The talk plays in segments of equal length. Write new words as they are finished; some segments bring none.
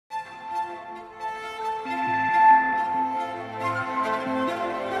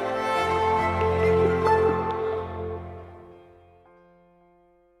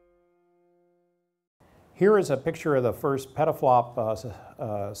Here is a picture of the first petaflop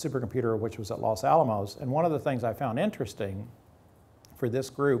supercomputer, which was at Los Alamos. And one of the things I found interesting for this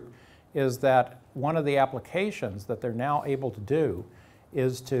group is that one of the applications that they're now able to do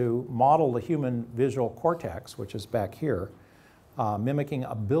is to model the human visual cortex, which is back here, mimicking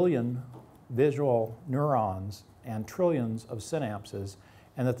 1 billion visual neurons and trillions of synapses,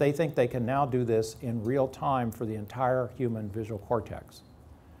 and that they think they can now do this in real time for the entire human visual cortex.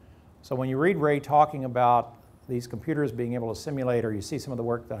 So when you read Ray talking about these computers being able to simulate, or you see some of the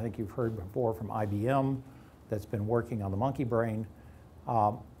work that I think you've heard before from IBM that's been working on the monkey brain,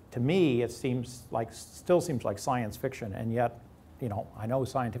 to me it still seems like science fiction, and yet, you know, I know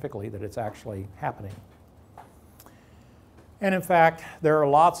scientifically that it's actually happening. And in fact, there are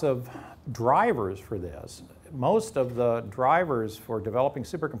lots of drivers for this. Most of the drivers for developing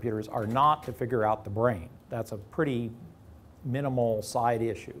supercomputers are not to figure out the brain. That's a pretty minimal side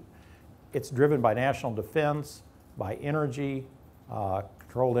issue. It's driven by national defense, by energy,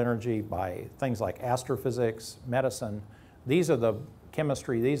 controlled energy, by things like astrophysics, medicine. These are the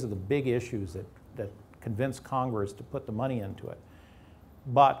chemistry, these are the big issues that convince Congress to put the money into it.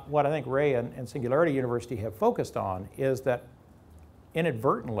 But what I think Ray and Singularity University have focused on is that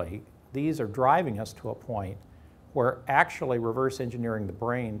inadvertently, these are driving us to a point where actually reverse engineering the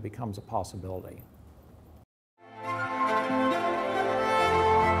brain becomes a possibility.